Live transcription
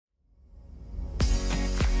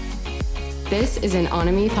This is an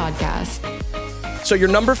On-Me podcast. So your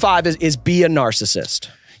number 5 is be a narcissist.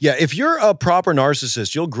 Yeah, if you're a proper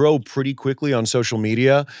narcissist, you'll grow pretty quickly on social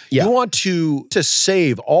media. Yeah. You want to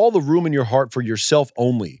save all the room in your heart for yourself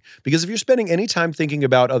only. Because if you're spending any time thinking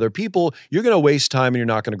about other people, you're going to waste time and you're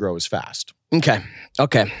not going to grow as fast. Okay.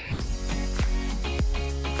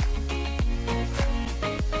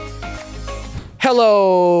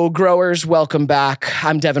 Hello, growers. Welcome back.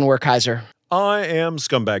 I'm Devon Werkheiser. I am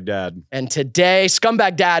Scumbag Dad. And today,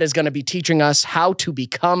 Scumbag Dad is going to be teaching us how to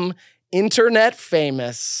become internet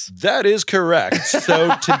famous. That is correct.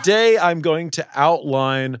 So today I'm going to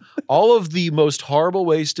outline all of the most horrible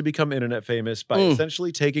ways to become internet famous by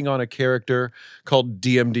essentially taking on a character called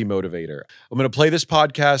DMD Motivator. I'm going to play this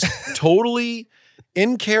podcast totally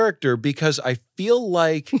in character because I feel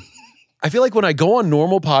like when I go on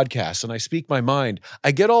normal podcasts and I speak my mind,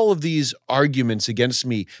 I get all of these arguments against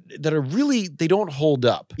me that are really, they don't hold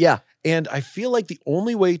up. Yeah. And I feel like the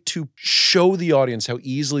only way to show the audience how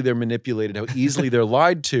easily they're manipulated, how easily they're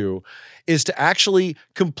lied to, is to actually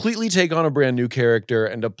completely take on a brand new character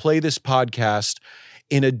and to play this podcast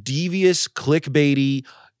in a devious, clickbaity,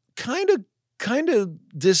 kind of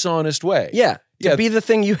dishonest way. Yeah. To be the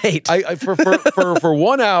thing you hate. For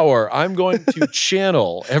 1 hour, I'm going to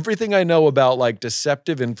channel everything I know about like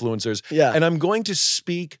deceptive influencers. Yeah. And I'm going to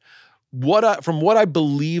speak from what I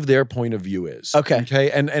believe their point of view is.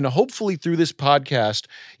 Okay. And hopefully through this podcast,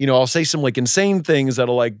 I'll say some like insane things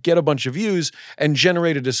that'll like get a bunch of views and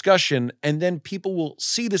generate a discussion. And then people will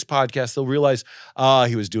see this podcast. They'll realize,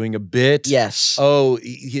 he was doing a bit. Yes. Oh,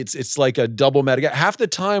 it's like a double meta. Half the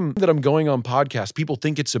time that I'm going on podcasts, people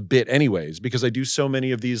think it's a bit anyways, because I do so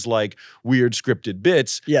many of these like weird scripted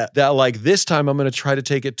bits that like this time I'm going to try to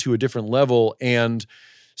take it to a different level and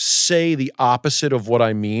say the opposite of what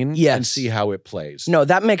I mean and see how it plays. No,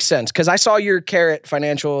 that makes sense. Because I saw your Carrot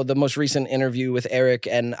Financial, the most recent interview with Eric,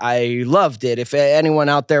 and I loved it. If anyone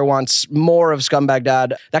out there wants more of Scumbag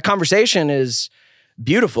Dad, that conversation is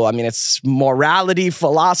beautiful. I mean, it's morality,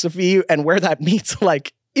 philosophy, and where that meets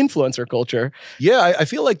like influencer culture. Yeah, I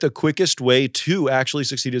feel like the quickest way to actually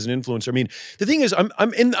succeed as an influencer. I mean, the thing is,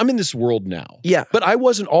 I'm in this world now. Yeah, but I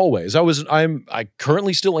wasn't always. I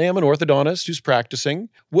currently still am an orthodontist who's practicing.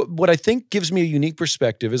 What I think gives me a unique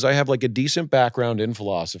perspective is I have like a decent background in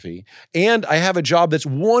philosophy, and I have a job that's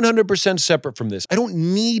 100% separate from this. I don't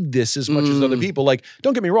need this as much as other people. Like,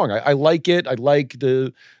 don't get me wrong, I like it. I like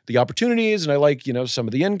the opportunities, and I like some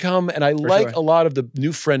of the income, and I like a lot of the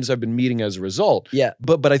new friends I've been meeting as a result. Yeah.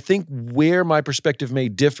 But I think where my perspective may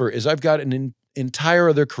differ is I've got an entire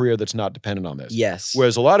other career that's not dependent on this. Yes.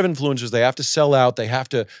 Whereas a lot of influencers, they have to sell out, they have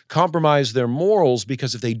to compromise their morals,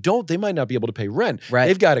 because if they don't, they might not be able to pay rent. Right.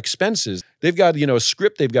 They've got expenses. They've got, a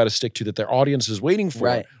script they've got to stick to that their audience is waiting for.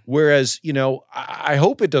 Right. Whereas, I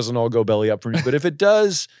hope it doesn't all go belly up for me, but if it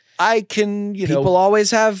does, I can, People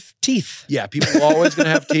always have teeth. Yeah, people are always going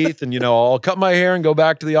to have teeth, and, I'll cut my hair and go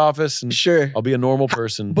back to the office, and sure, I'll be a normal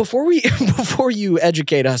person. Before you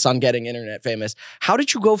educate us on getting internet famous, how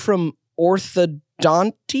did you go from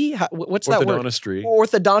orthodonty? What's that word? Orthodontistry.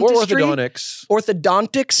 Orthodontistry? Or orthodontics.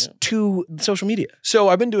 Orthodontics to social media. So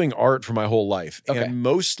I've been doing art for my whole life and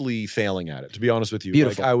mostly failing at it, to be honest with you.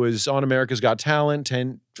 Beautiful. Like, I was on America's Got Talent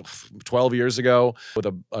 12 years ago with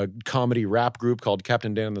a comedy rap group called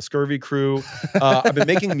Captain Dan and the Scurvy Crew. I've been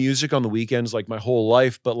making music on the weekends like my whole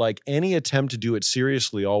life, but like any attempt to do it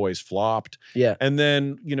seriously always flopped. Yeah. And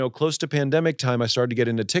then, close to pandemic time, I started to get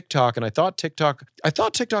into TikTok, and I thought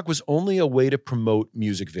TikTok was only a way to promote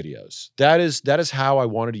music videos. That is how I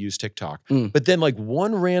wanted to use TikTok. But then like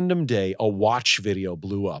one random day, a watch video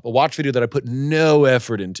blew up. A watch video that I put no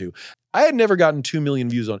effort into. I had never gotten 2 million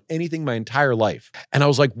views on anything my entire life. And I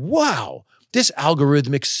was like, wow, this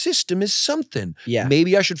algorithmic system is something. Yeah.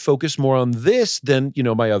 Maybe I should focus more on this than,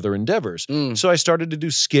 my other endeavors. So I started to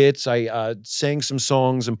do skits. I sang some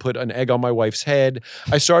songs and put an egg on my wife's head.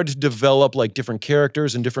 I started to develop like different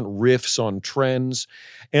characters and different riffs on trends.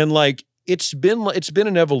 And like, it's been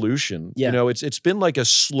an evolution. Yeah. It's been like a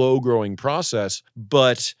slow growing process,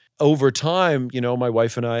 but over time, my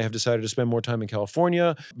wife and I have decided to spend more time in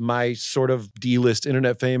California. My sort of D-list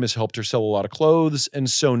internet fame has helped her sell a lot of clothes.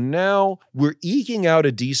 And so now we're eking out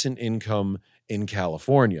a decent income in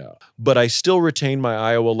California, but I still retain my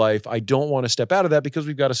Iowa life. I don't want to step out of that because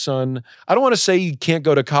we've got a son. I don't want to say you can't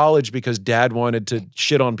go to college because dad wanted to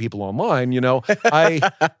shit on people online. I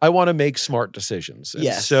want to make smart decisions. And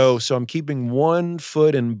yes. So I'm keeping one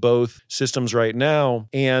foot in both systems right now.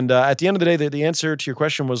 And at the end of the day, the answer to your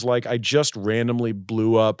question was like, I just randomly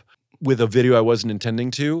blew up with a video I wasn't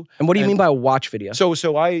intending to. And what do you mean by a watch video?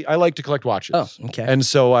 So I like to collect watches. Oh, okay. And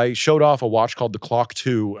so I showed off a watch called the Clock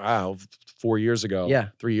 2, 4 years ago, Yeah.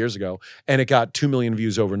 3 years ago, and it got 2 million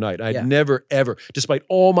views overnight. I'd Yeah. never, ever, despite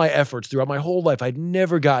all my efforts throughout my whole life, I'd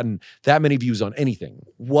never gotten that many views on anything.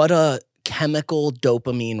 What a chemical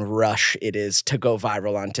dopamine rush it is to go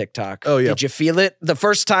viral on TikTok. Oh, yeah. Did you feel it? The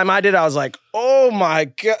first time I did, I was like, oh my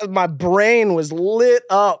God, my brain was lit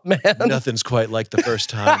up, man. Nothing's quite like the first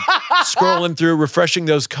time. Scrolling through, refreshing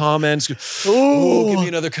those comments. Oh, give me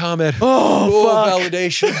another comment. Oh, fuck.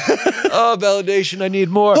 Validation. Oh, validation. I need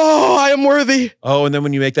more. Oh, I am worthy. Oh, and then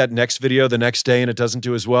when you make that next video the next day and it doesn't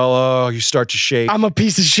do as well, oh, you start to shake. I'm a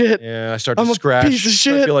piece of shit. Yeah, I start to I'm a scratch. piece of I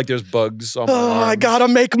shit. feel like there's bugs on my Oh, arms. I gotta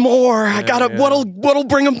make more. I gotta. yeah. What'll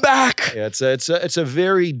bring them back? Yeah, it's a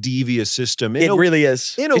very devious system. It really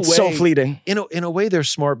is. in a It's so way- fleeting. In a way, they're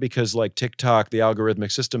smart because like TikTok, the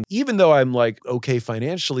algorithmic system, even though I'm like okay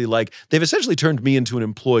financially, like they've essentially turned me into an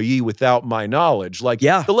employee without my knowledge. Like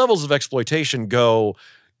Yeah. the levels of exploitation go.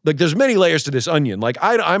 Like there's many layers to this onion. Like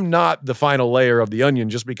I'm not the final layer of the onion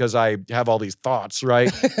just because I have all these thoughts,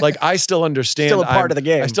 right? Like I still understand. Still a part of the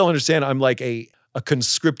game. I still understand I'm like a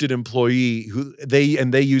conscripted employee who they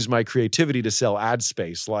use my creativity to sell ad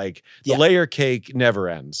space. Like the Yeah. layer cake never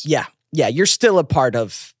ends. Yeah. Yeah. You're still a part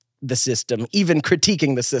of the system. Even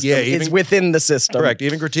critiquing the system is even- within the system. Correct.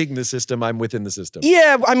 Even critiquing the system, I'm within the system.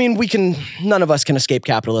 Yeah. I mean, none of us can escape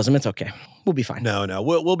capitalism. It's okay. We'll be fine. No,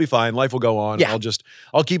 we'll be fine. Life will go on. Yeah.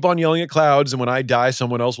 I'll keep on yelling at clouds, and when I die,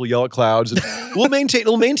 someone else will yell at clouds. And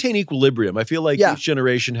it'll maintain equilibrium. I feel like Yeah. each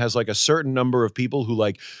generation has like a certain number of people who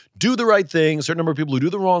like do the right thing, a certain number of people who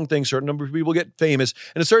do the wrong thing, a certain number of people get famous,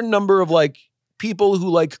 and a certain number of like people who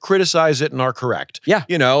like criticize it and are correct. Yeah.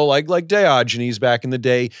 You know, like Diogenes back in the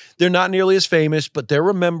day. They're not nearly as famous, but they're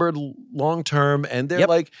remembered long term, and they're Yep.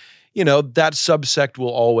 like, you know, that subsect will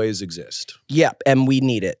always exist. Yeah, and we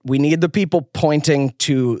need it. We need the people pointing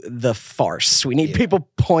to the farce. We need people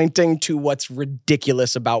pointing to what's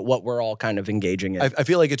ridiculous about what we're all kind of engaging in. I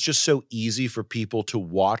feel like it's just so easy for people to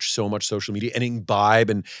watch so much social media and imbibe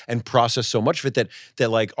and process so much of it that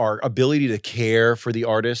like our ability to care for the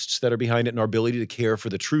artists that are behind it and our ability to care for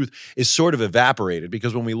the truth is sort of evaporated,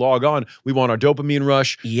 because when we log on, we want our dopamine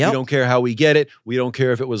rush. Yep. We don't care how we get it. We don't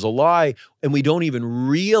care if it was a lie. And we don't even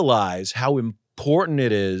realize how important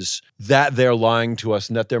it is that they're lying to us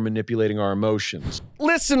and that they're manipulating our emotions.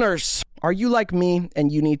 Listeners, are you like me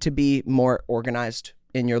and you need to be more organized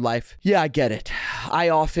in your life? Yeah, I get it. I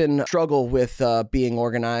often struggle with being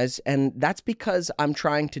organized, and that's because I'm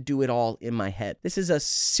trying to do it all in my head. This is a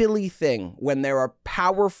silly thing when there are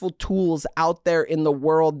powerful tools out there in the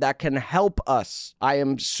world that can help us. I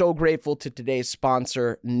am so grateful to today's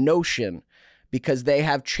sponsor, Notion, because they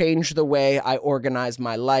have changed the way I organize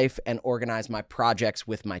my life and organize my projects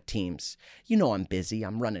with my teams. You know I'm busy.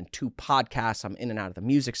 I'm running 2 podcasts. I'm in and out of the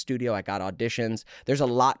music studio. I got auditions. There's a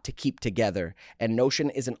lot to keep together. And Notion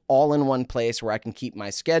is an all-in-one place where I can keep my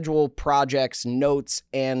schedule, projects, notes,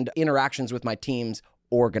 and interactions with my teams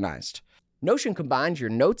organized. Notion combines your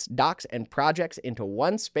notes, docs, and projects into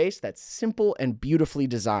one space that's simple and beautifully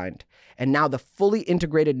designed. And now the fully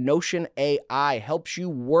integrated Notion AI helps you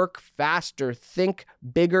work faster, think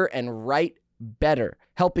bigger, and write better,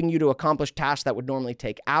 helping you to accomplish tasks that would normally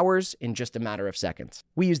take hours in just a matter of seconds.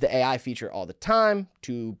 We use the AI feature all the time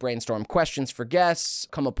to brainstorm questions for guests,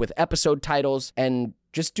 come up with episode titles, and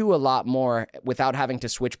just do a lot more without having to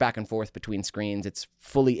switch back and forth between screens. It's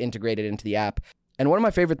fully integrated into the app. And one of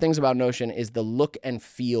my favorite things about Notion is the look and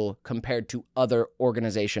feel compared to other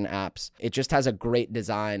organization apps. It just has a great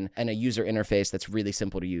design and a user interface that's really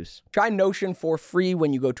simple to use. Try Notion for free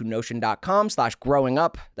when you go to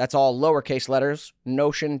notion.com/growingup. That's all lowercase letters,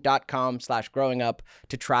 notion.com/growingup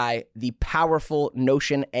to try the powerful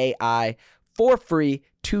Notion AI for free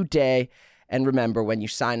today. And remember, when you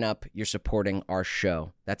sign up, you're supporting our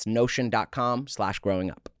show. That's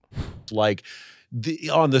notion.com/growingup. Like,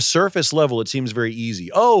 on the surface level, it seems very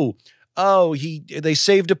easy. They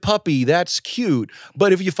saved a puppy. That's cute.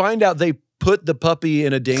 But if you find out they put the puppy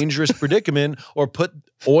in a dangerous predicament or put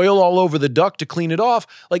oil all over the duck to clean it off,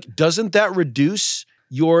 like, doesn't that reduce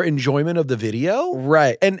your enjoyment of the video?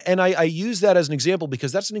 Right. And I use that as an example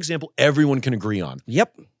because that's an example everyone can agree on.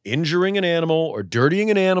 Yep. Injuring an animal or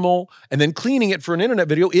dirtying an animal and then cleaning it for an internet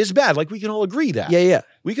video is bad. Like, we can all agree that. Yeah.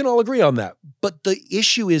 We can all agree on that. But the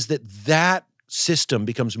issue is that system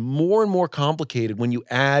becomes more and more complicated when you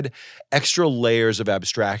add extra layers of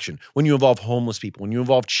abstraction, when you involve homeless people, when you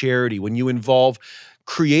involve charity, when you involve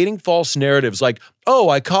creating false narratives like, oh,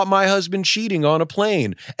 I caught my husband cheating on a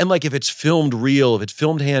plane. And like, if it's filmed real, if it's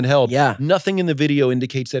filmed handheld, Yeah. nothing in the video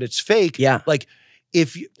indicates that it's fake. Yeah. Like,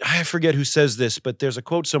 I forget who says this, but there's a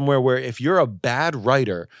quote somewhere where if you're a bad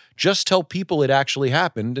writer, just tell people it actually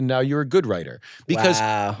happened and now you're a good writer. Because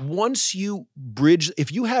once you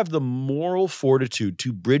if you have the moral fortitude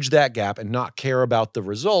to bridge that gap and not care about the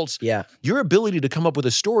results, your ability to come up with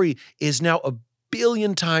a story is now a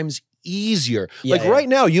billion times easier. Right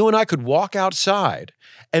now, you and I could walk outside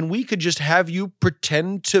and we could just have you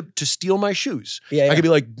pretend to steal my shoes. I could be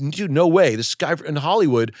like, dude, no way. This guy in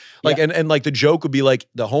Hollywood, and like the joke would be like,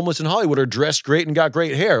 the homeless in Hollywood are dressed great and got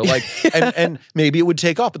great hair. Like, and maybe it would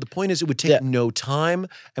take off. But the point is, it would take no time.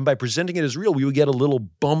 And by presenting it as real, we would get a little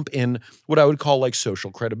bump in what I would call like social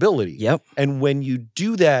credibility. And when you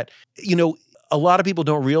do that, a lot of people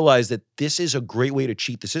don't realize that this is a great way to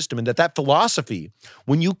cheat the system, and that philosophy,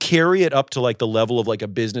 when you carry it up to like the level of like a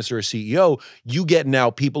business or a CEO, you get now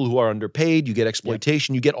people who are underpaid, you get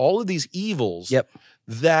exploitation, you get all of these evils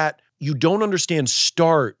that you don't understand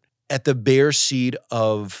start at the bare seed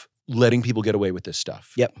of letting people get away with this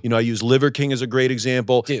stuff. I use Liver King as a great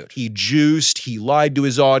example. Dude. He juiced, he lied to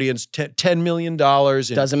his audience, $10 million in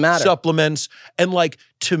Doesn't matter. Supplements. And like,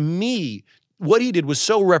 to me, what he did was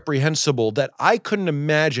so reprehensible that I couldn't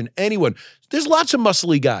imagine anyone. There's lots of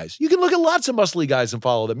muscly guys. You can look at lots of muscly guys and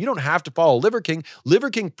follow them. You don't have to follow Liver King.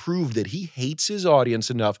 Liver King proved that he hates his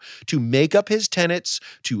audience enough to make up his tenets,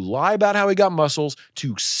 to lie about how he got muscles,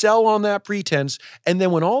 to sell on that pretense. And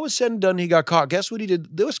then when all was said and done, he got caught. Guess what he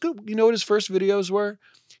did? That was good. You know what his first videos were?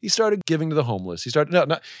 He started giving to the homeless. He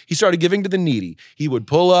started giving to the needy. He would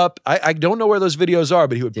pull up. I don't know where those videos are,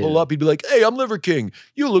 but he would pull up. He'd be like, "Hey, I'm Liver King.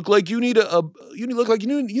 You look like you need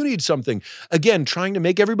you need something." Again, trying to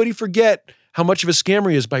make everybody forget how much of a scammer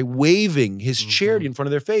he is by waving his charity in front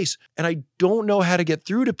of their face. And I don't know how to get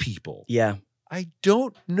through to people. I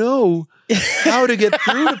don't know how to get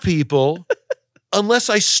through to people unless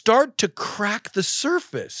I start to crack the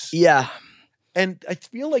surface. And I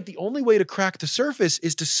feel like the only way to crack the surface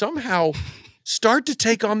is to somehow start to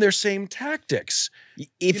take on their same tactics.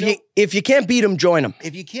 If you can't beat them, join them.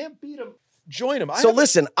 If you can't beat them, join them. So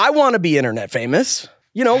listen, I want to be internet famous.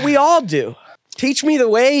 We all do. Teach me the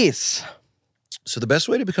ways. So the best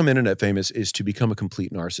way to become internet famous is to become a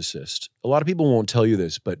complete narcissist. A lot of people won't tell you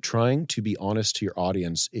this, but trying to be honest to your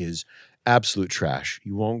audience is absolute trash.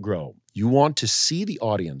 You won't grow. You want to see the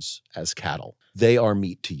audience as cattle. They are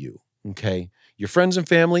meat to you, okay? Your friends and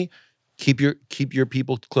family, keep your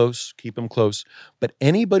people close, keep them close. But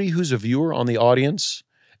anybody who's a viewer in the audience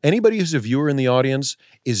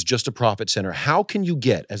is just a profit center. How can you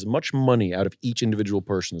get as much money out of each individual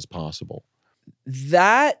person as possible?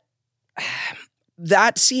 That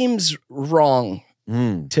seems wrong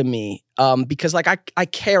to me, because like I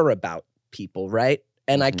care about people, right?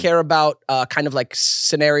 And I care about kind of like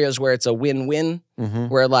scenarios where it's a win-win,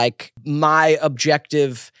 where like my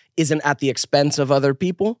objective isn't at the expense of other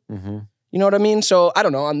people. You know what I mean? So I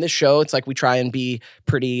don't know, on this show, it's like we try and be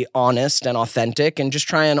pretty honest and authentic and just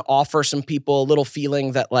try and offer some people a little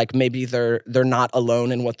feeling that like maybe they're not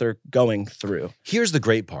alone in what they're going through. Here's the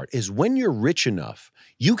great part is when you're rich enough,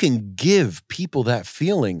 you can give people that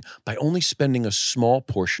feeling by only spending a small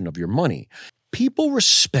portion of your money. People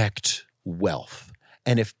respect wealth.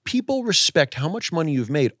 And if people respect how much money you've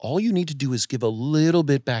made, all you need to do is give a little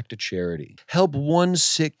bit back to charity. Help one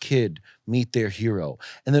sick kid meet their hero.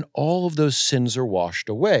 And then all of those sins are washed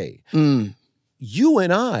away. You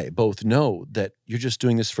and I both know that you're just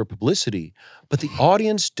doing this for publicity, but the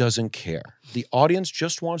audience doesn't care. The audience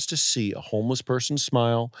just wants to see a homeless person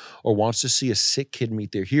smile or wants to see a sick kid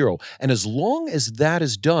meet their hero. And as long as that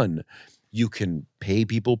is done, you can pay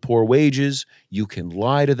people poor wages, you can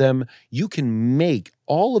lie to them, you can make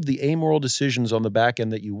all of the amoral decisions on the back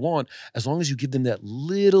end that you want, as long as you give them that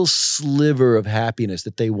little sliver of happiness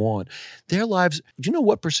that they want. Their lives, do you know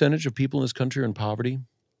what percentage of people in this country are in poverty?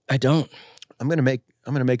 I don't. I'm gonna make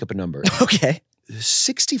up a number. Okay.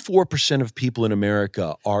 64% of people in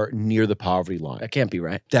America are near the poverty line. That can't be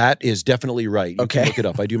right. That is definitely right. You Okay. can look it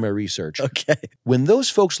up. I do my research. Okay. When those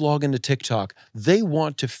folks log into TikTok, they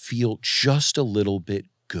want to feel just a little bit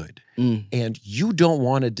good. And you don't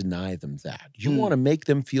want to deny them that. You want to make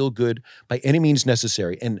them feel good by any means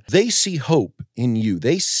necessary. And they see hope in you.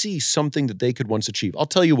 They see something that they could once achieve. I'll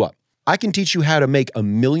tell you what. I can teach you how to make $1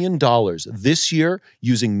 million this year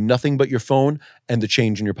using nothing but your phone and the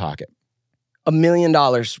change in your pocket. $1 million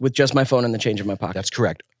with just my phone and the change in my pocket. That's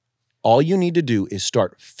correct. All you need to do is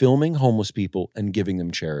start filming homeless people and giving them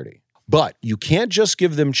charity. But you can't just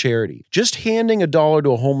give them charity. Just handing $1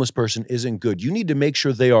 to a homeless person isn't good. You need to make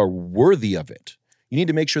sure they are worthy of it. You need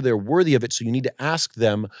to make sure they're worthy of it, so you need to ask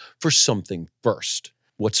them for something first.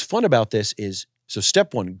 What's fun about this is, so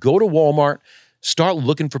step one, go to Walmart, Start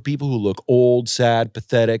looking for people who look old, sad,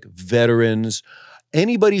 pathetic, veterans,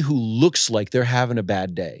 anybody who looks like they're having a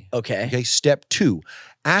bad day. Okay. Step 2,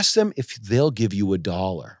 ask them if they'll give you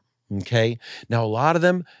 $1. Okay. Now, a lot of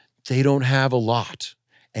them, they don't have a lot.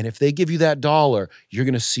 And if they give you that $1, you're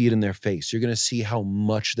going to see it in their face. You're going to see how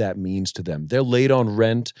much that means to them. They're late on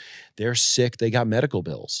rent. They're sick. They got medical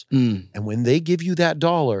bills. And when they give you that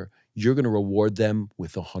 $1, you're going to reward them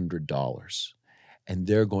with $100. And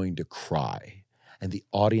they're going to cry. And the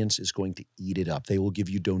audience is going to eat it up. They will give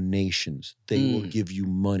you donations. They will give you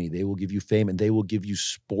money. They will give you fame. And they will give you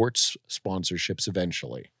sports sponsorships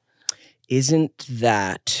eventually. Isn't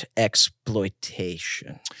that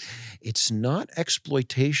exploitation? It's not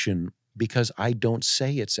exploitation because I don't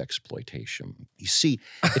say it's exploitation. You see,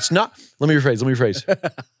 it's not, let me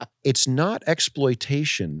rephrase. It's not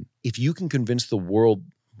exploitation if you can convince the world,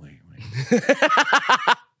 wait.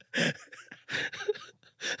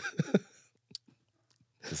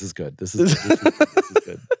 This is good. This is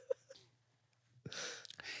good.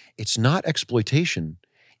 It's not exploitation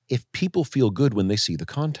if people feel good when they see the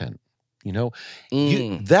content. You know,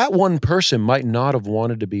 that one person might not have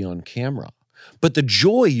wanted to be on camera, but the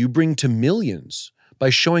joy you bring to millions by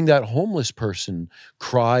showing that homeless person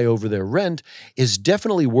cry over their rent is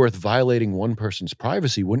definitely worth violating one person's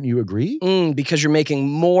privacy. Wouldn't you agree? Because you're making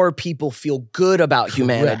more people feel good about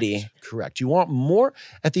humanity. Correct. You want more.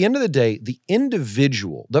 At the end of the day, the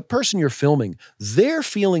individual, the person you're filming, their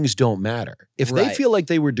feelings don't matter. If they feel like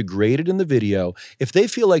they were degraded in the video, if they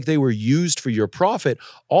feel like they were used for your profit,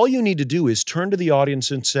 all you need to do is turn to the audience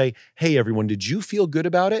and say, hey, everyone, did you feel good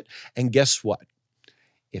about it? And guess what?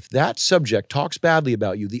 If that subject talks badly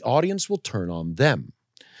about you, the audience will turn on them.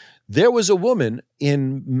 There was a woman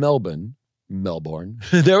in Melbourne.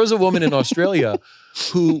 There was a woman in Australia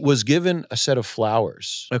who was given a set of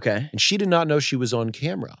flowers. Okay. And she did not know she was on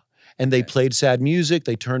camera. And they played sad music.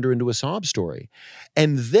 They turned her into a sob story.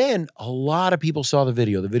 And then a lot of people saw the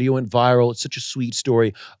video. The video went viral. It's such a sweet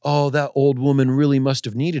story. Oh, that old woman really must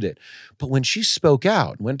have needed it. But when she spoke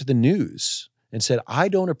out, went to the news and said, I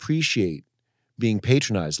don't appreciate being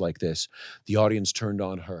patronized like this, the audience turned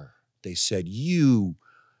on her. They said, you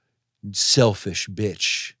selfish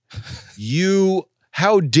bitch.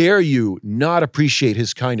 How dare you not appreciate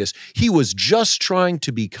his kindness? He was just trying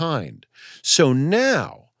to be kind. So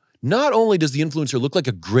now, not only does the influencer look like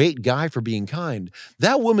a great guy for being kind,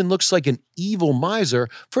 that woman looks like an evil miser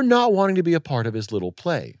for not wanting to be a part of his little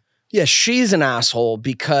play. Yeah, she's an asshole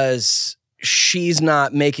because she's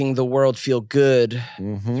not making the world feel good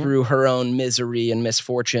through her own misery and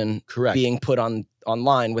misfortune being put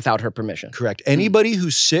online without her permission. Correct. Anybody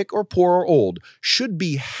who's sick or poor or old should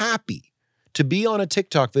be happy to be on a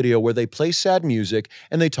TikTok video where they play sad music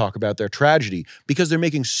and they talk about their tragedy because they're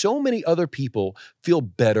making so many other people feel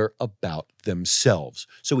better about themselves.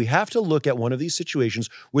 So we have to look at one of these situations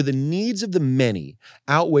where the needs of the many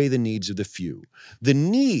outweigh the needs of the few. The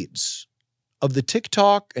needs of the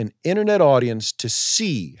TikTok and internet audience to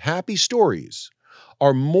see happy stories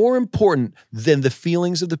are more important than the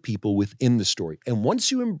feelings of the people within the story. And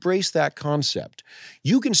once you embrace that concept,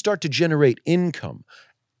 you can start to generate income.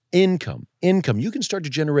 You can start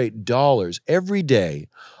to generate dollars every day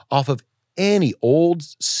off of any old,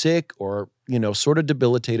 sick, or, sort of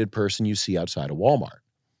debilitated person you see outside of Walmart.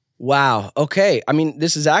 Wow. Okay. I mean,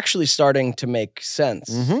 this is actually starting to make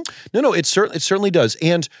sense. No, it certainly does.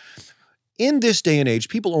 And in this day and age,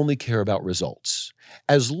 people only care about results.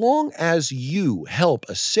 As long as you help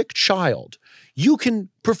a sick child, you can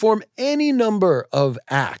perform any number of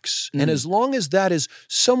acts. And as long as that is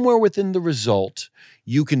somewhere within the result,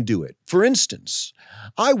 you can do it. For instance,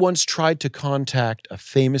 I once tried to contact a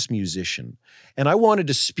famous musician and I wanted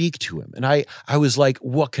to speak to him. And I was like,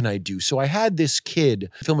 what can I do? So I had this kid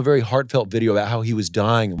film a very heartfelt video about how he was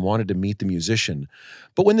dying and wanted to meet the musician.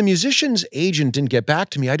 But when the musician's agent didn't get back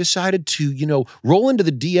to me, I decided to, roll into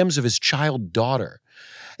the DMs of his child daughter.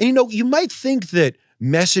 And, you might think that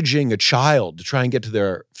messaging a child to try and get to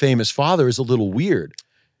their famous father is a little weird.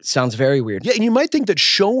 Sounds very weird. Yeah, and you might think that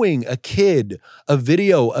showing a kid a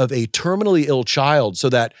video of a terminally ill child so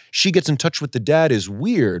that she gets in touch with the dad is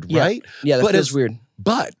weird, right? Yeah, that feels weird.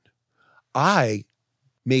 But I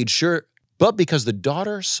made sure, because the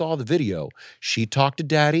daughter saw the video, she talked to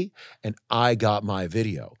daddy and I got my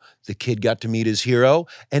video. The kid got to meet his hero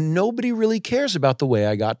and nobody really cares about the way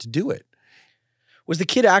I got to do it. Was the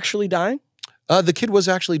kid actually dying? The kid was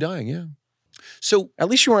actually dying, yeah. So at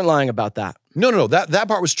least you weren't lying about that. No. That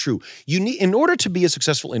part was true. In order to be a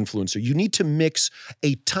successful influencer, you need to mix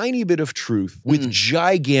a tiny bit of truth with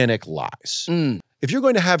gigantic lies. if you're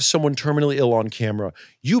going to have someone terminally ill on camera,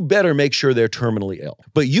 you better make sure they're terminally ill.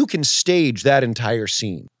 But you can stage that entire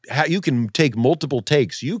scene. You can take multiple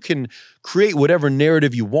takes. You can create whatever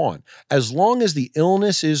narrative you want. As long as the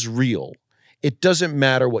illness is real, it doesn't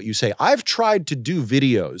matter what you say. I've tried to do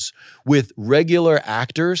videos with regular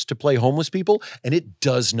actors to play homeless people, and it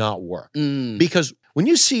does not work. Because when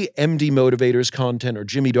you see MD Motivator's content or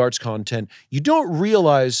Jimmy Dart's content, you don't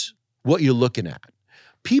realize what you're looking at.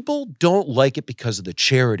 People don't like it because of the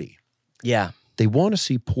charity. Yeah. They want to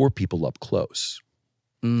see poor people up close.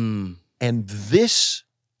 And this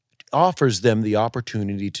offers them the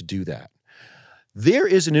opportunity to do that. There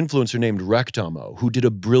is an influencer named Rectomo who did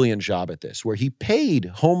a brilliant job at this, where he paid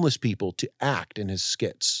homeless people to act in his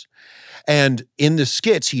skits. And in the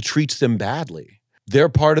skits, he treats them badly. They're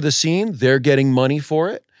part of the scene. They're getting money for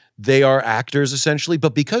it. They are actors, essentially.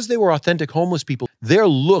 But because they were authentic homeless people, their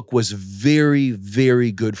look was very,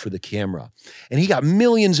 very good for the camera. And he got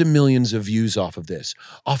millions and millions of views off of this,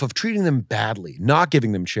 off of treating them badly, not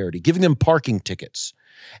giving them charity, giving them parking tickets.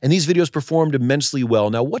 And these videos performed immensely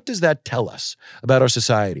well. Now, what does that tell us about our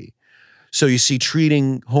society? So you see,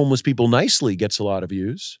 treating homeless people nicely gets a lot of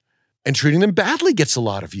views, and treating them badly gets a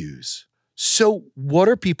lot of views. So what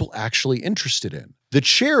are people actually interested in? The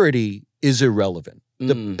charity is irrelevant.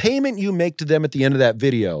 The payment you make to them at the end of that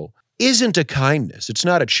video isn't a kindness. It's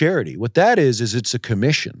not a charity. What that is it's a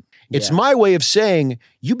commission. It's my way of saying,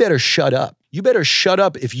 you better shut up. You better shut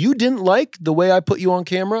up. If you didn't like the way I put you on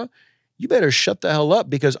camera, you better shut the hell up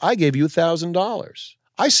because I gave you $1,000.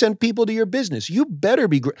 I sent people to your business. You better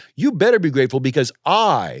be grateful because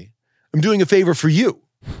I am doing a favor for you.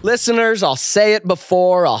 Listeners, I'll say it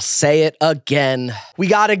before, I'll say it again. We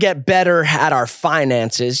got to get better at our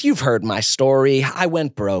finances. You've heard my story. I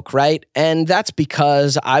went broke, right? And that's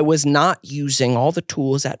because I was not using all the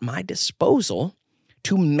tools at my disposal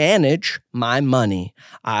to manage my money.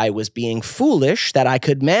 I was being foolish that I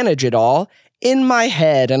could manage it all in my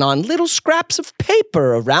head and on little scraps of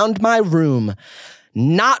paper around my room.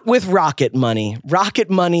 Not with Rocket Money. Rocket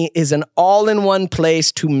Money is an all-in-one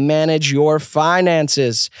place to manage your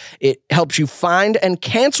finances. It helps you find and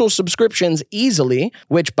cancel subscriptions easily,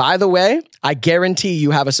 which, by the way, I guarantee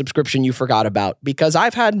you have a subscription you forgot about because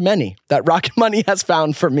I've had many that Rocket Money has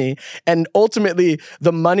found for me. And ultimately,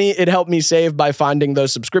 the money it helped me save by finding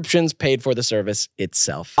those subscriptions paid for the service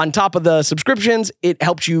itself. On top of the subscriptions, it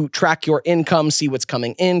helps you track your income, see what's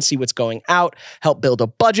coming in, see what's going out, help build a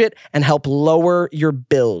budget, and help lower your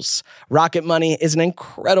bills. Rocket Money is an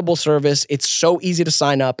incredible service. It's so easy to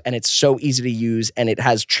sign up and it's so easy to use, and it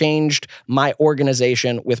has changed my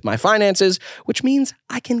organization with my finances, which means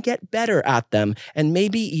I can get better at them and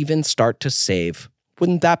maybe even start to save.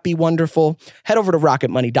 Wouldn't that be wonderful? Head over to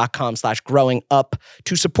rocketmoney.com/growingup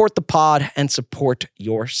to support the pod and support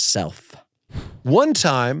yourself. One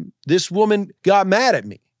time, this woman got mad at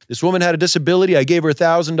me. This woman had a disability. I gave her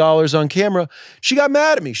 $1,000 on camera. She got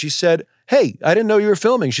mad at me. She said, "Hey, I didn't know you were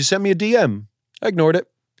filming." She sent me a DM. I ignored it.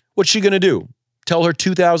 What's she going to do? Tell her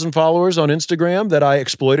 2,000 followers on Instagram that I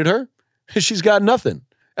exploited her? She's got nothing.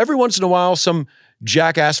 Every once in a while, some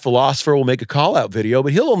jackass philosopher will make a call-out video,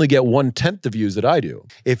 but he'll only get 1/10 the views that I do.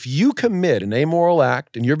 If you commit an amoral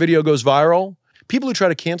act and your video goes viral, people who try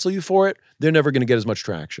to cancel you for it, they're never going to get as much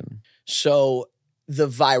traction. So the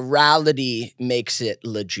virality makes it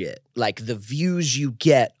legit. Like the views you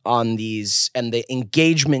get on these and the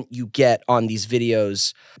engagement you get on these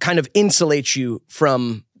videos kind of insulates you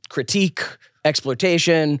from critique,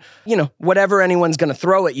 exploitation, whatever anyone's going to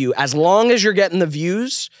throw at you. As long as you're getting the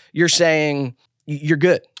views, you're saying you're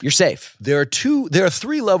good. You're safe. There are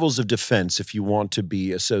 3 levels of defense if you want to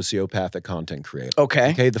be a sociopathic content creator.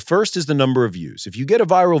 Okay. The first is the number of views. If you get a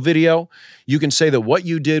viral video, you can say that what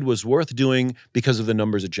you did was worth doing because of the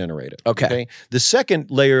numbers it generated. Okay. The second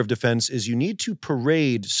layer of defense is you need to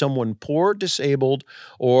parade someone poor, disabled,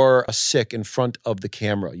 or sick in front of the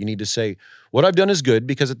camera. You need to say, what I've done is good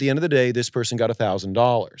because at the end of the day, this person got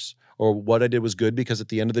 $1,000. Or what I did was good because at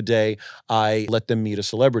the end of the day, I let them meet a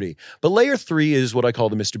celebrity. But layer 3 is what I call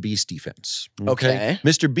the Mr. Beast defense. Okay.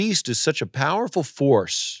 Mr. Beast is such a powerful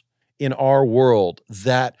force in our world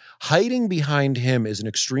that hiding behind him is an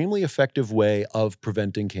extremely effective way of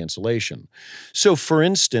preventing cancellation. So for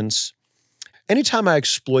instance, anytime I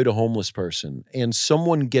exploit a homeless person and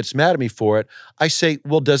someone gets mad at me for it, I say,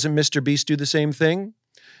 well, doesn't Mr. Beast do the same thing?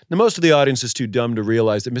 Now, most of the audience is too dumb to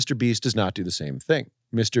realize that Mr. Beast does not do the same thing.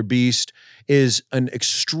 Mr. Beast is an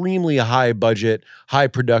extremely high budget, high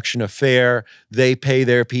production affair. They pay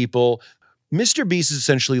their people. Mr. Beast is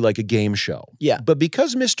essentially like a game show. Yeah. But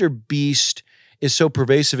because Mr. Beast is so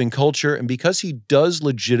pervasive in culture and because he does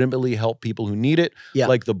legitimately help people who need it,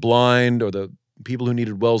 like the blind or the people who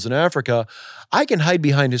needed wells in Africa, I can hide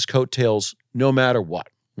behind his coattails no matter what,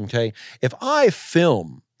 okay? If I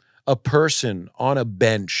film a person on a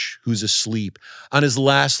bench who's asleep, on his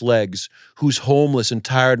last legs, who's homeless and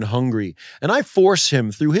tired and hungry, and I force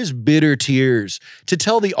him through his bitter tears to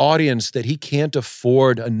tell the audience that he can't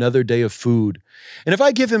afford another day of food, and if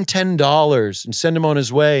I give him $10 and send him on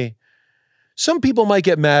his way, some people might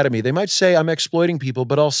get mad at me. They might say I'm exploiting people,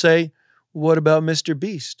 but I'll say, what about Mr.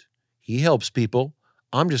 Beast? He helps people.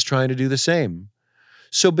 I'm just trying to do the same.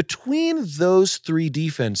 So between those three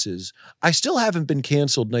defenses, I still haven't been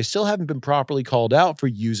canceled and I still haven't been properly called out for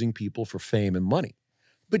using people for fame and money.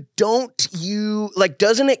 But don't you, like,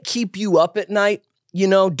 doesn't it keep you up at night? You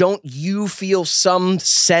know, don't you feel some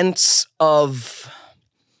sense of,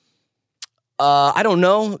 I don't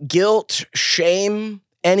know, guilt, shame,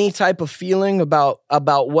 any type of feeling about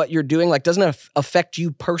what you're doing? Like, doesn't it affect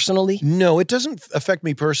you personally? No, it doesn't affect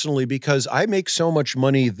me personally because I make so much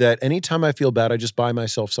money that anytime I feel bad, I just buy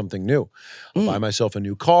myself something new. I'll buy myself a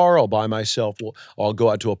new car. I'll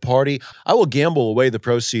go out to a party. I will gamble away the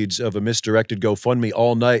proceeds of a misdirected GoFundMe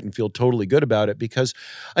all night and feel totally good about it because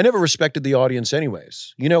I never respected the audience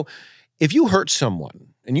anyways. You know, if you hurt someone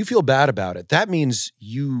and you feel bad about it, that means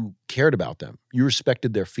you cared about them. You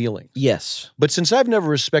respected their feelings. Yes. But since I've never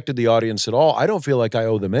respected the audience at all, I don't feel like I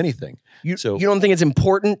owe them anything. You don't think it's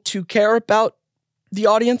important to care about the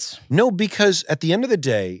audience? No, because at the end of the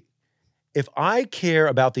day, if I care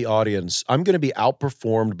about the audience, I'm going to be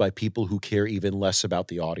outperformed by people who care even less about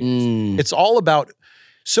the audience. It's all about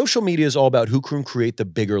social media is all about who can create the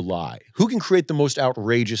bigger lie, who can create the most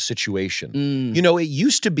outrageous situation. You know, it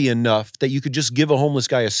used to be enough that you could just give a homeless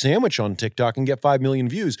guy a sandwich on TikTok and get 5 million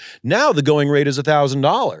views. Now the going rate is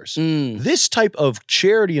 $1,000. This type of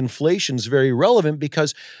charity inflation is very relevant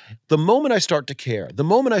because the moment I start to care, the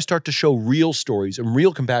moment I start to show real stories and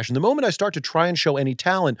real compassion, the moment I start to try and show any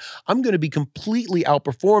talent, I'm going to be completely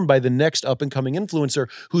outperformed by the next up-and-coming influencer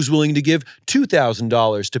who's willing to give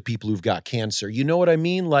 $2,000 to people who've got cancer. You know what I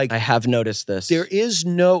mean? Like, I have noticed this. There is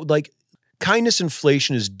no, like, kindness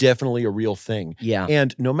inflation is definitely a real thing. Yeah.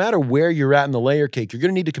 And no matter where you're at in the layer cake, you're going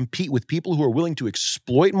to need to compete with people who are willing to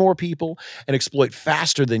exploit more people and exploit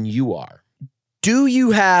faster than you are. Do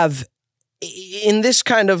you have, in this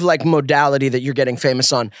kind of like modality that you're getting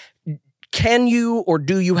famous on, can you or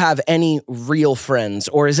do you have any real friends,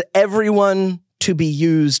 or is everyone to be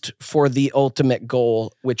used for the ultimate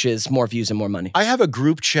goal, which is more views and more money? I have a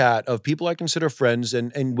group chat of people I consider friends,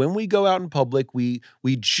 and when we go out in public, we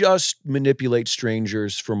just manipulate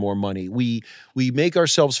strangers for more money. We make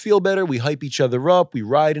ourselves feel better. We hype each other up. We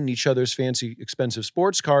ride in each other's fancy, expensive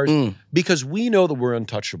sports cars because we know that we're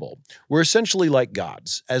untouchable. We're essentially like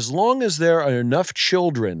gods. As long as there are enough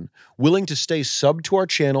children willing to stay sub to our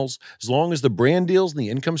channels, as long as the brand deals and the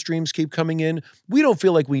income streams keep coming in, we don't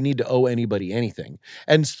feel like we need to owe anybody anything.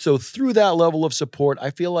 And so through that level of support, I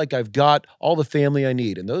feel like I've got all the family I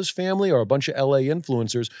need. And those family are a bunch of LA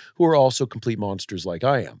influencers who are also complete monsters like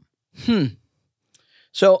I am.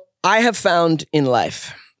 So I have found in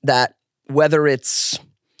life that whether it's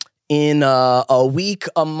in a week,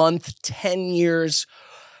 a month, 10 years,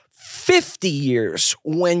 50 years,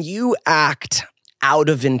 when you act out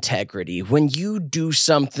of integrity, when you do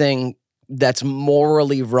something that's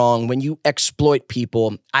morally wrong, when you exploit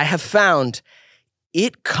people, I have found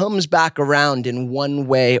it comes back around in one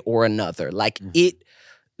way or another. Like the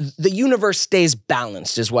universe stays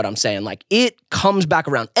balanced is what I'm saying. Like it comes back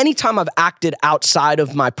around. Anytime I've acted outside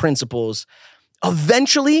of my principles,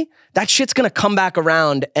 eventually that shit's gonna come back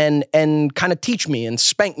around and kind of teach me and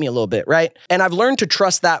spank me a little bit, right? And I've learned to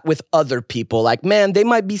trust that with other people. Like, man, they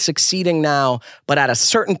might be succeeding now, but at a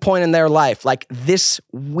certain point in their life, like this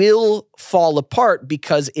will fall apart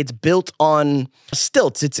because it's built on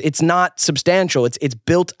stilts. It's not substantial. It's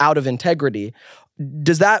built out of integrity.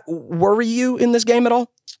 Does that worry you in this game at all?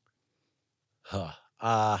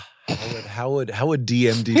 How would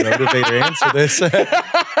DMD Motivator answer this?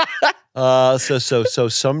 So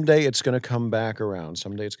someday it's going to come back around.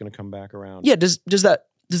 Someday it's going to come back around. Yeah. Does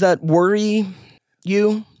that worry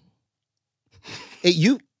you?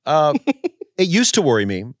 It used to worry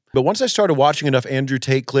me. But once I started watching enough Andrew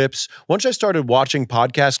Tate clips, once I started watching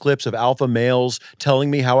podcast clips of alpha males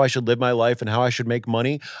telling me how I should live my life and how I should make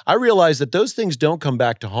money, I realized that those things don't come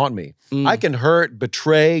back to haunt me. I can hurt,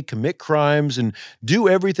 betray, commit crimes, and do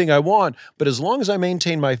everything I want. But as long as I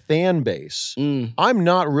maintain my fan base, I'm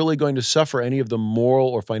not really going to suffer any of the moral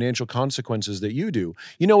or financial consequences that you do.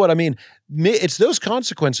 You know what I mean? It's those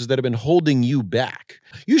consequences that have been holding you back.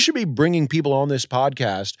 You should be bringing people on this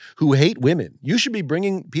podcast who hate women. You should be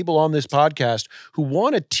bringing people on this podcast who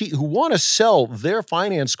want to sell their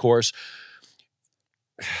finance course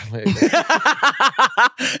hang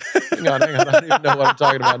on. I don't even know what I'm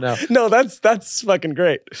talking about now. No, that's fucking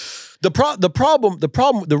great. The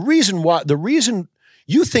reason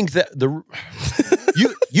you think that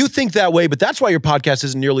you think that way, but that's why your podcast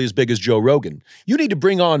isn't nearly as big as Joe Rogan. You need to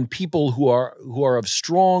bring on people who are of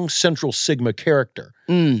strong Central Sigma character.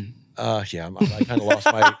 I kind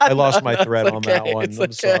of lost my thread on that one.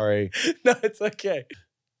 I'm sorry. No, it's okay.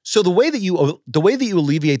 So the way that you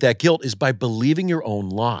alleviate that guilt is by believing your own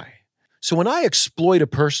lie. So when I exploit a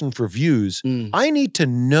person for views, I need to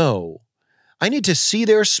know. I need to see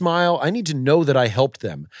their smile. I need to know that I helped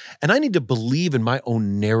them. And I need to believe in my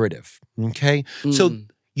own narrative, okay? So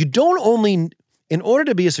you don't only, in order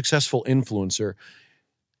to be a successful influencer,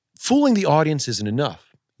 fooling the audience isn't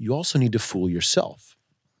enough. You also need to fool yourself.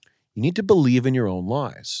 You need to believe in your own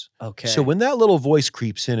lies. Okay. So when that little voice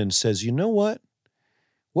creeps in and says, you know what?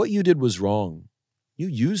 What you did was wrong. You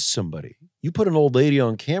used somebody. You put an old lady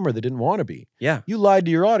on camera that didn't want to be. Yeah. You lied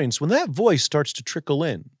to your audience. When that voice starts to trickle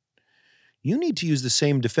in, you need to use the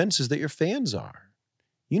same defenses that your fans are.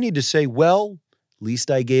 You need to say, well, at least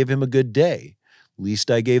I gave him a good day. At least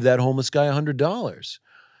I gave that homeless guy $100.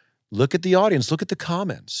 Look at the audience. Look at the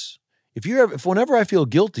comments. If whenever I feel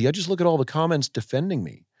guilty, I just look at all the comments defending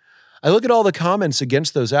me. I look at all the comments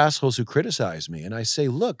against those assholes who criticize me, and I say,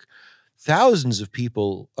 look, thousands of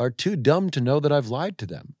people are too dumb to know that I've lied to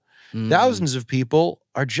them. Thousands of people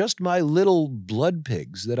are just my little blood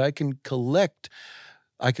pigs that I can collect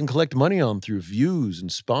money on through views and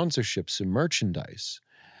sponsorships and merchandise.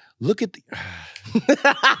 Look at the...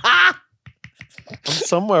 I'm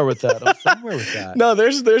somewhere with that. No,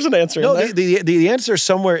 there's an answer in there. The answer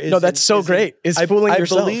somewhere is... No, that's great. Is fooling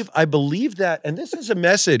yourself. I believe that, and this is a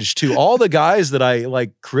message to all the guys that I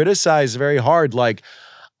like criticize very hard. Like,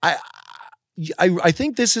 I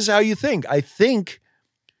think this is how you think. I think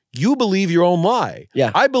you believe your own lie.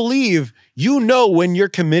 Yeah. I believe you know when you're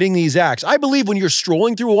committing these acts. I believe when you're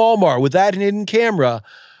strolling through Walmart with that hidden camera,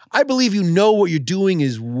 I believe you know what you're doing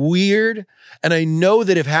is weird. And I know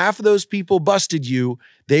that if half of those people busted you,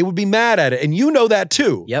 they would be mad at it. And you know that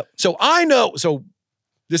too. Yep. So I know. So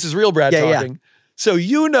this is real Brad talking. Yeah. So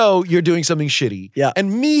you know you're doing something shitty. Yeah.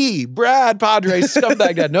 And me, Brad Padre,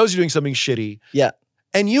 Scumbag Dad, knows you're doing something shitty. Yeah.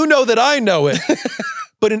 And you know that I know it.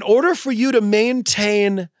 But in order for you to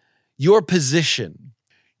maintain your position,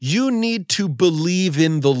 you need to believe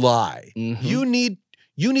in the lie. Mm-hmm. You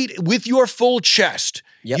need with your full chest,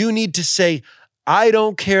 you need to say, I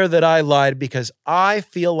don't care that I lied because I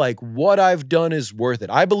feel like what I've done is worth it.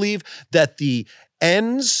 I believe that the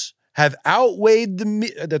ends have outweighed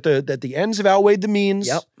the ends have outweighed the means.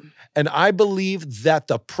 Yep. And I believe that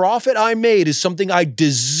the profit I made is something I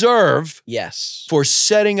deserve for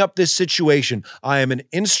setting up this situation. I am an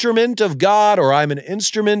instrument of God, or I'm an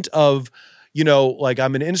instrument of,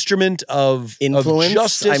 I'm an instrument of influence, of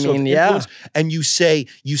justice, of influence. And you say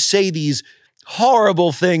these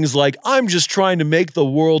horrible things like, I'm just trying to make the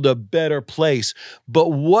world a better place. But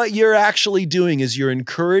what you're actually doing is you're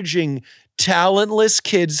encouraging talentless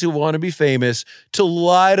kids who want to be famous to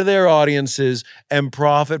lie to their audiences and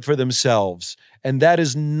profit for themselves. And that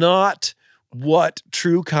is not what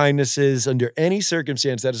true kindness is under any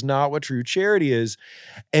circumstance. That is not what true charity is.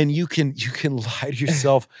 And you can lie to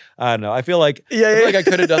yourself. I don't know. I feel like I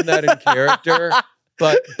could have done that in character,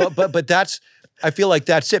 but that's, I feel like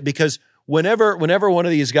that's it, because whenever one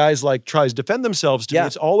of these guys like tries to defend themselves to me,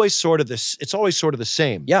 it's always sort of this. It's always sort of the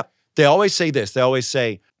same. Yeah. They always say this. They always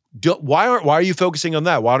say, why are you focusing on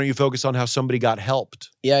that? Why don't you focus on how somebody got helped?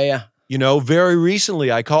 Yeah. Very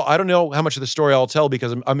recently, I don't know how much of the story I'll tell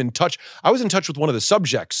because I'm in touch. I was in touch with one of the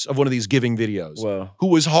subjects of one of these giving videos who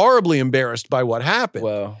was horribly embarrassed by what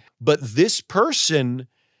happened. But this person,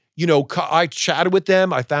 I chatted with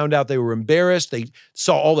them. I found out they were embarrassed. They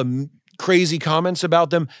saw all the crazy comments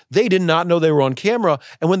about them. They did not know they were on camera.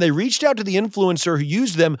 And when they reached out to the influencer who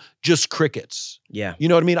used them, just crickets. Yeah. You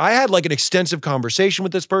know what I mean? I had like an extensive conversation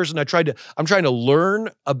with this person. I'm trying to learn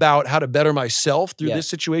about how to better myself through this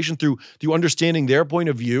situation, through understanding their point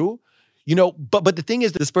of view. But the thing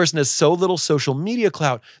is that this person has so little social media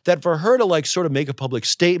clout that for her to like sort of make a public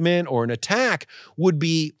statement or an attack would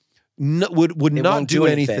not do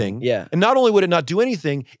anything. Yeah. And not only would it not do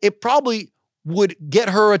anything, it probably would get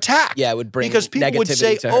her attacked. Yeah, it would bring because people would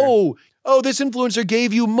say, "Oh, this influencer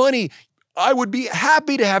gave you money. I would be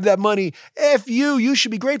happy to have that money. F you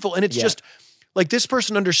should be grateful." And it's just like this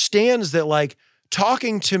person understands that like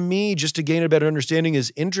talking to me just to gain a better understanding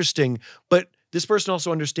is interesting, but this person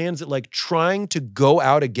also understands that like trying to go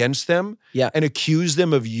out against them and accuse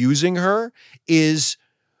them of using her is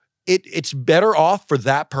it's better off for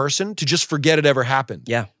that person to just forget it ever happened.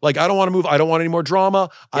 Yeah. Like, I don't want to move. I don't want any more drama.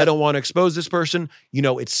 Yep. I don't want to expose this person. You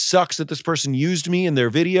know, it sucks that this person used me in their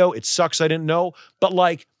video. It sucks I didn't know. But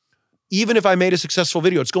like, even if I made a successful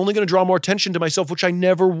video, it's only going to draw more attention to myself, which I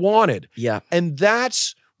never wanted. Yeah. And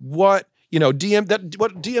that's what, you know,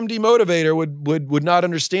 what DMD motivator would not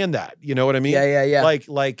understand that. You know what I mean? Yeah.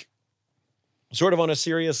 Like sort of on a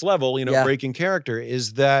serious level, you know, breaking character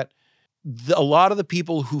is that a lot of the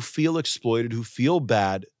people who feel exploited, who feel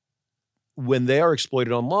bad when they are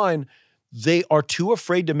exploited online, they are too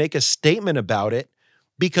afraid to make a statement about it,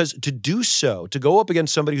 because to do so, to go up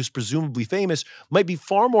against somebody who's presumably famous, might be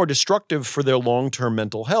far more destructive for their long-term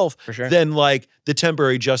mental health than like the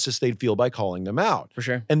temporary justice they'd feel by calling them out. For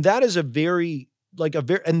sure. And that is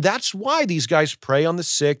and that's why these guys prey on the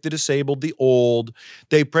sick, the disabled, the old.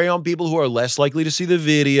 They prey on people who are less likely to see the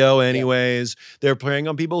video anyways. Yeah. They're preying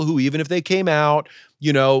on people who, even if they came out,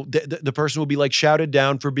 you know, the person will be like shouted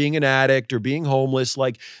down for being an addict or being homeless.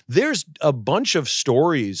 Like, there's a bunch of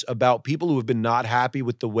stories about people who have been not happy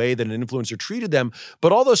with the way that an influencer treated them,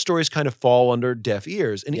 but all those stories kind of fall under deaf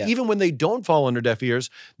ears. And even when they don't fall under deaf ears,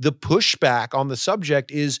 the pushback on the subject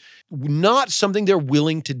is not something they're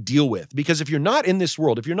willing to deal with. Because if you're not in this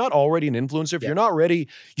world, if you're not already an influencer, if you're not ready,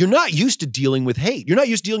 you're not used to dealing with hate. You're not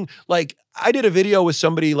used to dealing, like, I did a video with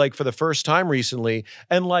somebody like for the first time recently,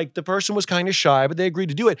 and like the person was kind of shy, but they agreed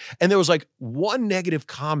to do it. And there was like one negative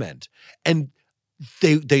comment, and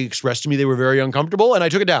they expressed to me they were very uncomfortable, and I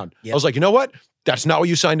took it down. I was like, you know what? That's not what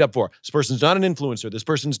you signed up for. This person's not an influencer. This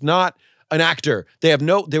person's not an actor. They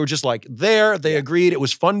were just like there. They agreed. It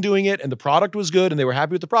was fun doing it, and the product was good, and they were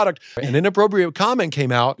happy with the product. An inappropriate comment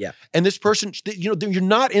came out, and this person, you know, you're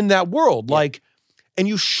not in that world. Like, and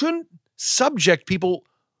you shouldn't subject people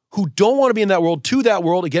who don't want to be in that world to that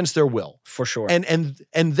world against their will. For sure. And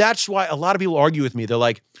that's why a lot of people argue with me. They're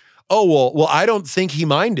like, oh, well, I don't think he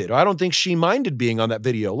minded, or I don't think she minded being on that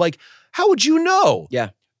video. Like, how would you know? Yeah.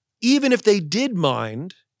 Even if they did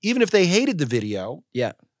mind, even if they hated the video,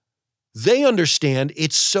 they understand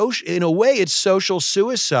it's social, in a way, it's social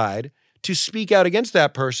suicide to speak out against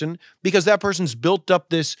that person, because that person's built up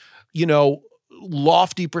this, you know,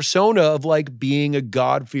 lofty persona of like being a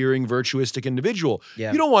God-fearing, virtuistic individual.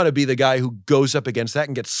 You don't want to be the guy who goes up against that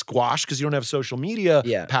and gets squashed because you don't have social media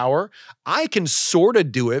power. I can sort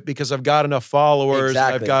of do it because I've got enough followers.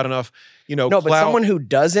 I've got enough, you know, but someone who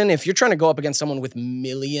doesn't, if you're trying to go up against someone with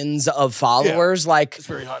millions of followers, like, it's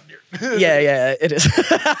very hot in here. It is.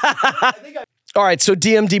 All right, so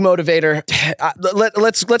DMD motivator,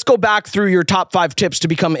 let's go back through your top 5 tips to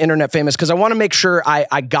become internet famous, because I want to make sure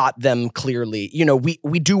I got them clearly. You know, we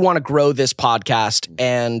do want to grow this podcast,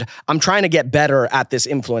 and I'm trying to get better at this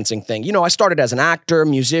influencing thing. You know, I started as an actor,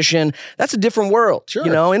 musician. That's a different world. Sure.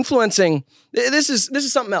 You know, influencing, this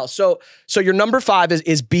is something else. So your number 5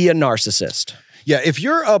 is be a narcissist. Yeah, if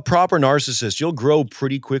you're a proper narcissist, you'll grow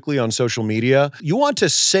pretty quickly on social media. You want to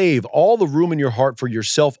save all the room in your heart for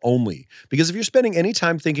yourself only. Because if you're spending any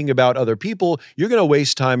time thinking about other people, you're going to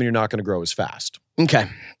waste time and you're not going to grow as fast. Okay.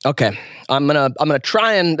 I'm gonna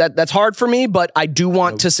try, and that's hard for me, but I do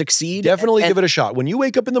want to succeed. Definitely give it a shot. When you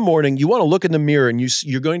wake up in the morning, you want to look in the mirror and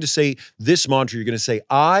you're going to say this mantra. You're going to say,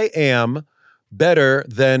 I am better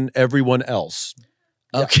than everyone else.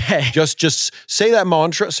 Okay. Just say that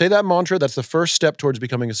mantra. Say that mantra. That's the first step towards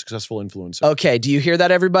becoming a successful influencer. Okay. Do you hear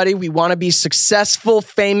that, everybody? We want to be successful,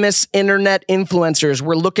 famous internet influencers.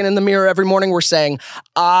 We're looking in the mirror every morning. We're saying,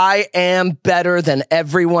 I am better than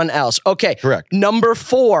everyone else. Okay. Correct. Number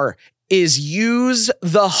 4 is use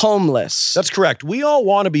the homeless. That's correct. We all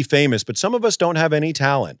want to be famous, but some of us don't have any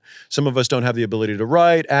talent. Some of us don't have the ability to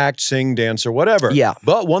write, act, sing, dance, or whatever. Yeah.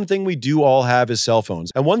 But one thing we do all have is cell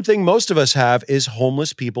phones. And one thing most of us have is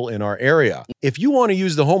homeless people in our area. If you want to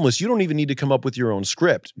use the homeless, you don't even need to come up with your own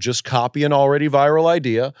script. Just copy an already viral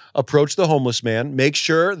idea, approach the homeless man, make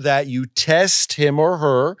sure that you test him or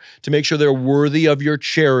her to make sure they're worthy of your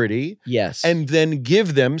charity. Yes. And then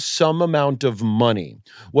give them some amount of money.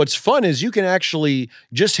 What's fun is you can actually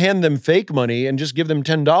just hand them fake money and just give them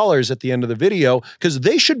 $10 at the end of the video, because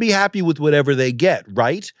they should be happy with whatever they get,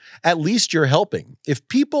 right? At least you're helping. If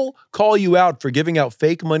people call you out for giving out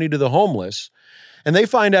fake money to the homeless, and they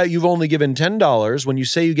find out you've only given $10 when you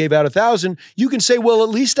say you gave out $1,000, you can say, well, at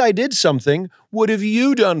least I did something. What have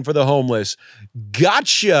you done for the homeless?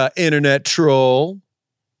 Gotcha, internet troll.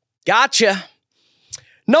 Gotcha.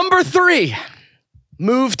 Number 3,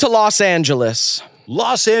 move to Los Angeles.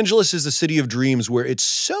 Los Angeles is the city of dreams, where it's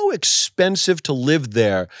so expensive to live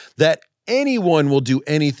there that anyone will do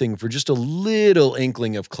anything for just a little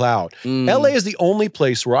inkling of clout. LA is the only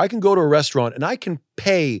place where I can go to a restaurant and I can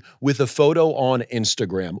pay with a photo on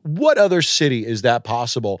Instagram. What other city is that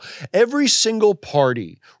possible? Every single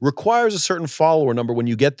party requires a certain follower number when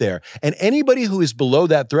you get there, and anybody who is below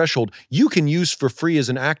that threshold, you can use for free as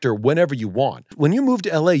an actor whenever you want. When you move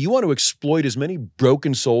to LA, you want to exploit as many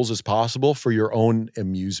broken souls as possible for your own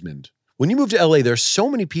amusement. When you move to LA, there's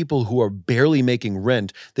so many people who are barely making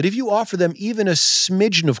rent that if you offer them even a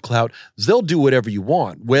smidgen of clout, they'll do whatever you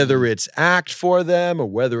want, whether it's act for them or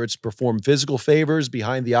whether it's perform physical favors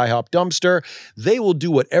behind the IHOP dumpster. They will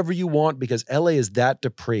do whatever you want because LA is that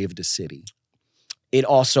depraved a city. It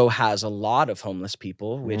also has a lot of homeless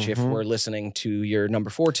people, which if we're listening to your number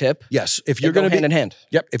 4 tip, yes, if you're going to be hand in hand.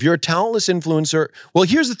 Yep, if you're a talentless influencer, well,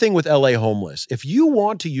 here's the thing with LA homeless. If you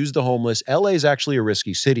want to use the homeless, LA is actually a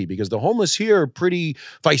risky city because the homeless here are pretty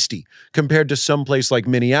feisty compared to some place like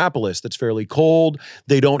Minneapolis that's fairly cold.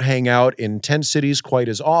 They don't hang out in tent cities quite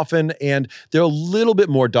as often, and they're a little bit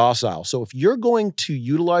more docile. So if you're going to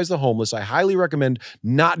utilize the homeless, I highly recommend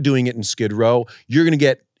not doing it in Skid Row. You're going to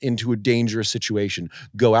get into a dangerous situation.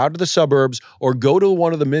 Go out to the suburbs or go to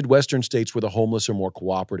one of the Midwestern states where the homeless are more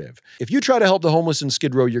cooperative. If you try to help the homeless in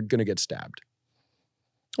Skid Row, you're going to get stabbed.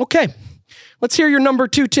 Okay. Let's hear your number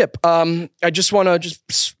 2 tip. I just want to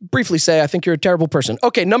just briefly say I think you're a terrible person.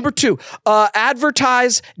 Okay, number 2,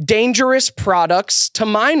 advertise dangerous products to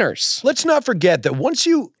minors. Let's not forget that once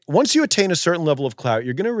you attain a certain level of clout,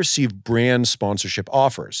 you're going to receive brand sponsorship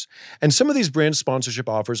offers. And some of these brand sponsorship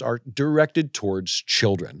offers are directed towards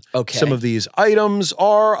children. Okay. Some of these items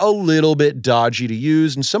are a little bit dodgy to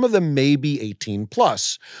use, and some of them may be 18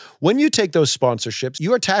 plus. When you take those sponsorships,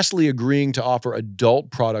 you are tacitly agreeing to offer adult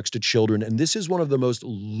products to children, and this is one of the most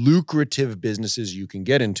lucrative businesses you can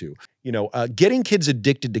get into. You know, getting kids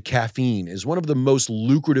addicted to caffeine is one of the most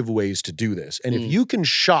lucrative ways to do this. And if you can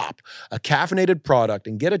shop a caffeinated product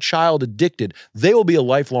and get a child addicted, they will be a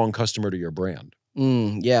lifelong customer to your brand.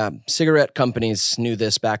 Yeah, cigarette companies knew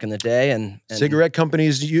this back in the day, and cigarette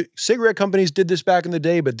companies did this back in the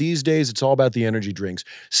day, but these days it's all about the energy drinks.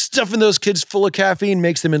 Stuffing those kids full of caffeine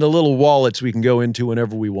makes them into little wallets we can go into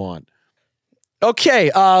whenever we want. Okay,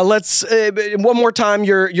 let's one more time.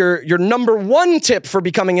 Your number 1 tip for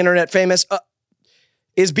becoming internet famous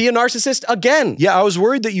is be a narcissist again. Yeah, I was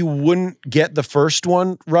worried that you wouldn't get the first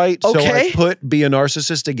one right, so I put be a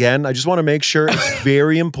narcissist again. I just want to make sure it's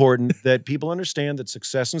very important that people understand that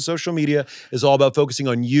success in social media is all about focusing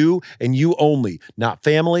on you and you only, not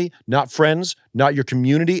family, not friends, not your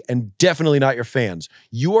community, and definitely not your fans.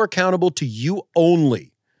 You are accountable to you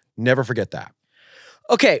only. Never forget that.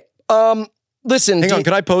 Okay, listen. Hang on,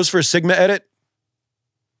 can I pose for a Sigma edit?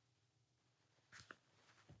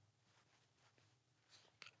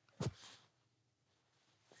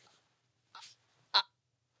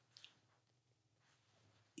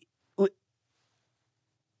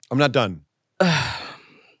 I'm not done. I'm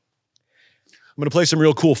going to play some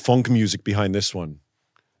real cool funk music behind this one.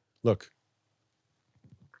 Look.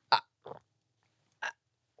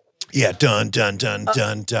 Yeah, dun, dun, dun,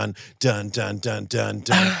 dun, dun, dun, dun, dun, dun,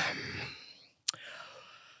 dun.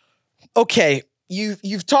 Okay,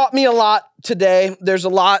 you've taught me a lot today. There's a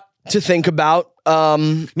lot to think about.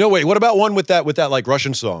 No, wait, what about one with that like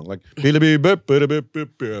Russian song? Like, what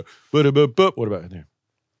about there?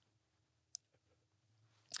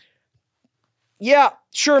 Yeah,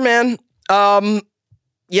 sure, man.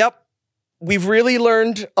 Yep. We've really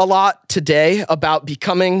learned a lot today about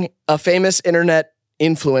becoming a famous internet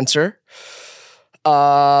influencer.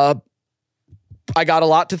 I got a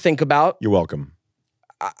lot to think about. You're welcome.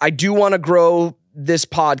 I do want to grow this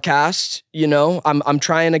podcast. You know, I'm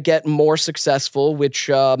trying to get more successful, which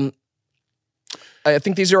I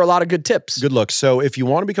think these are a lot of good tips. Good luck. So if you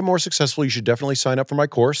want to become more successful, you should definitely sign up for my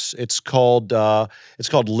course. It's called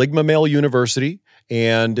Ligma Mail University,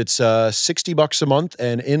 and it's $60 a month.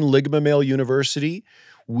 And in Ligma Mail University,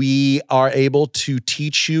 we are able to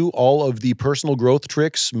teach you all of the personal growth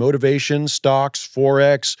tricks, motivation, stocks,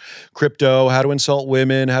 Forex, crypto, how to insult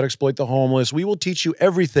women, how to exploit the homeless. We will teach you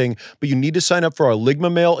everything, but you need to sign up for our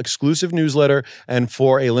Ligma Mail exclusive newsletter. And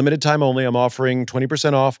for a limited time only, I'm offering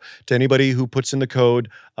 20% off to anybody who puts in the code,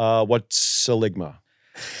 what's a Ligma?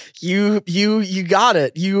 You got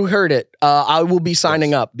it. You heard it. I will be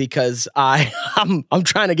signing up because I'm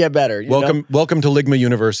trying to get better. Welcome to Ligma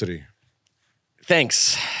University.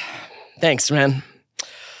 Thanks, man.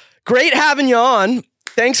 Great having you on.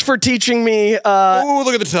 Thanks for teaching me. Oh,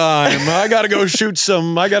 look at the time. I gotta go shoot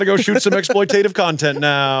some exploitative content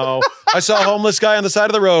now. I saw a homeless guy on the side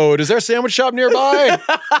of the road. Is there a sandwich shop nearby?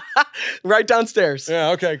 Right downstairs. Yeah,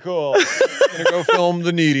 okay, cool. I'm gonna go film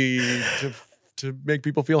the needy to make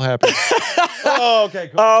people feel happy. Oh, okay,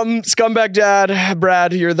 cool. Scumbag Dad,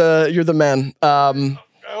 Brad, you're the man. I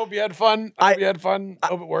hope you had fun. I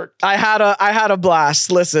hope it worked. I had a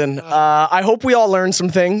blast. Listen, I hope we all learned some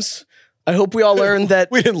things. I hope we all learned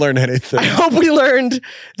that we didn't learn anything. I hope we learned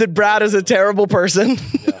that Brad is a terrible person.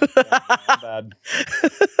 Bad.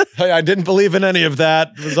 Hey, I didn't believe in any of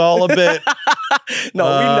that. It was all a bit.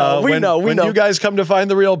 No, we know. When you guys come to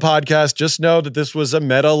Find the Real podcast, just know that this was a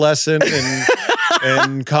meta lesson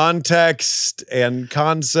in context and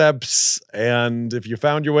concepts. And if you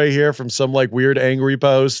found your way here from some like weird angry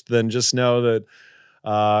post, then just know that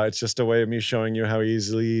it's just a way of me showing you how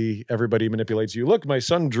easily everybody manipulates you. Look, my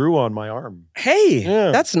son drew on my arm. Hey,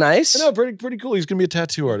 that's nice. I know, pretty cool. He's gonna be a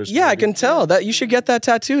tattoo artist. Yeah, I can tell that you should get that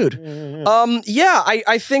tattooed.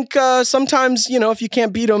 I think sometimes, if you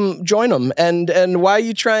can't beat them, join them. And why are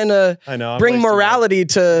you trying to bring morality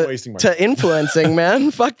to influencing, man?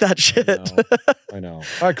 Fuck that shit. I know. All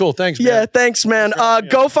right, cool. Thanks, man. Yeah, thanks, man.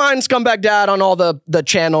 Go find Scumbag Dad on all the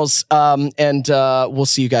channels, and we'll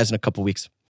see you guys in a couple weeks.